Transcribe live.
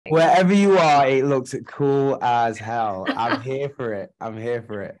Wherever you are, it looks cool as hell. I'm here for it. I'm here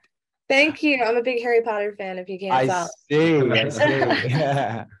for it. Thank you. I'm a big Harry Potter fan, if you can't I tell. see. I see.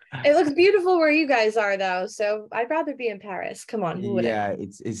 Yeah. It looks beautiful where you guys are, though. So I'd rather be in Paris. Come on, who wouldn't? Yeah,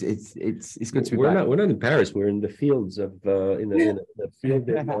 it's good to be We're back. not in Paris. We're in the fields of in the field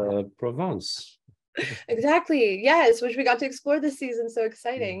in Provence. Exactly. Yes, which we got to explore this season. So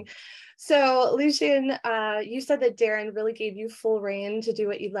exciting. So, Lucien, you said that Darren really gave you full reign to do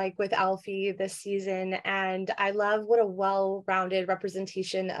what you like with Alfie this season. And I love what a well-rounded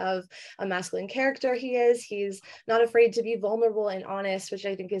representation of a masculine character he is. He's not afraid to be vulnerable and honest, which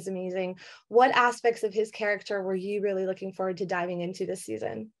I think is amazing. What aspects of his character were you really looking forward to diving into this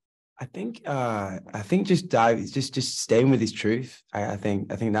season? I think just staying with his truth. I think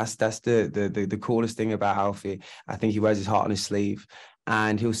that's the coolest thing about Alfie. I think he wears his heart on his sleeve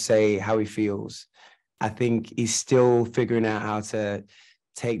and he'll say how he feels. I think he's still figuring out how to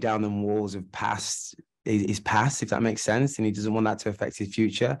take down the walls of his past, if that makes sense, and he doesn't want that to affect his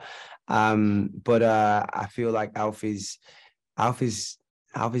future. But I feel like Alfie's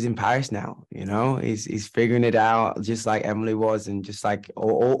in Paris now, you know. He's figuring it out, just like Emily was, and just like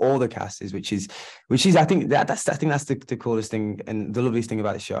all the cast is, which is I think that's the coolest thing and the loveliest thing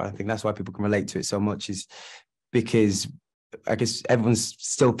about the show. I think that's why people can relate to it so much, is because I guess everyone's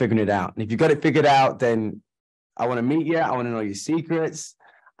still figuring it out. And if you got it figured out, then I want to meet you. I want to know your secrets.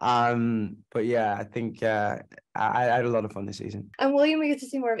 But yeah, I think I had a lot of fun this season. And William, we get to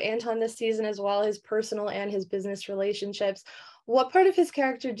see more of Anton this season as well, his personal and his business relationships. What part of his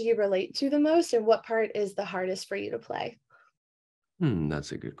character do you relate to the most, and what part is the hardest for you to play?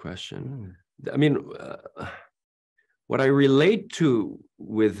 That's a good question. I mean, what I relate to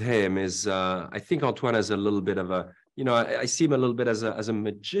with him is I think Antoine has a little bit of a, you know, I see him a little bit as a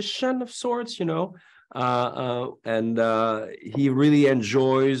magician of sorts, you know, and he really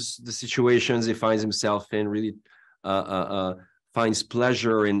enjoys the situations he finds himself in, really finds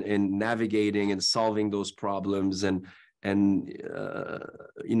pleasure in navigating and solving those problems, and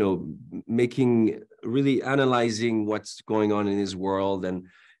you know, really analyzing what's going on in his world,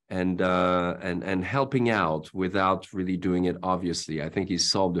 and helping out without really doing it obviously. I think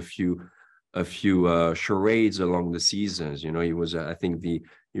he's solved a few charades along the seasons. You know, he was I think he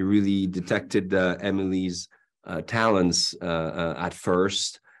really detected Emily's talents at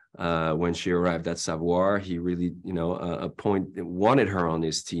first. When she arrived at Savoir, he really, you know, wanted her on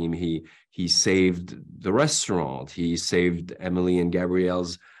his team. He saved the restaurant. He saved Emily and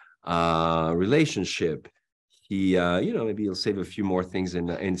Gabrielle's relationship. He, you know, maybe he'll save a few more things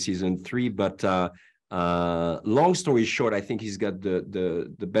in season 3. But long story short, I think he's got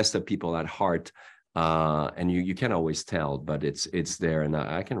the best of people at heart, and you can't always tell, but it's there, and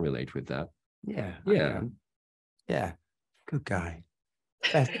I can relate with that. Yeah, good guy.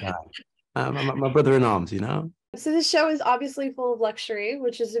 Best guy. My brother in arms, you know. So this show is obviously full of luxury,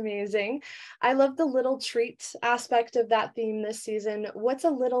 which is amazing. I love the little treat aspect of that theme this season. What's a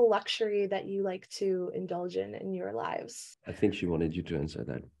little luxury that you like to indulge in your lives? I think she wanted you to answer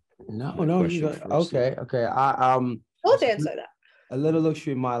that. No, you got, okay. Both answer that. A little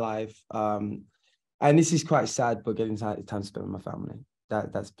luxury in my life, and this is quite sad, but getting time to spend with my family.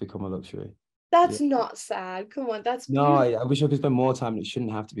 That's become a luxury. That's not sad. Come on, that's no. I wish I could spend more time. It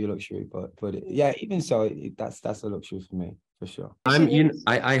shouldn't have to be a luxury, but yeah, even so, that's a luxury for me, for sure.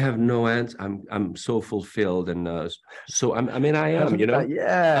 I have no answer. I'm so fulfilled, and so I mean I am, you know.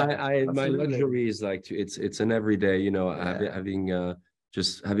 Yeah, my luxury is like it's an everyday, you know, having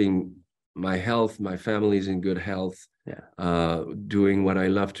just having my health, my family's in good health. Doing what I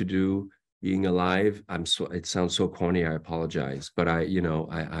love to do, being alive. It sounds so corny, I apologize, but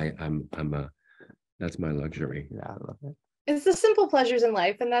I'm that's my luxury. Yeah, I love it. It's the simple pleasures in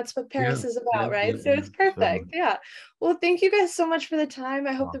life, and that's what Paris is about, right? So it's perfect. Yeah. Well, thank you guys so much for the time.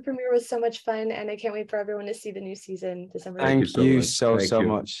 I hope the premiere was so much fun, and I can't wait for everyone to see the new season December. Thank you so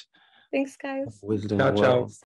much. Thanks, guys. Ciao, ciao.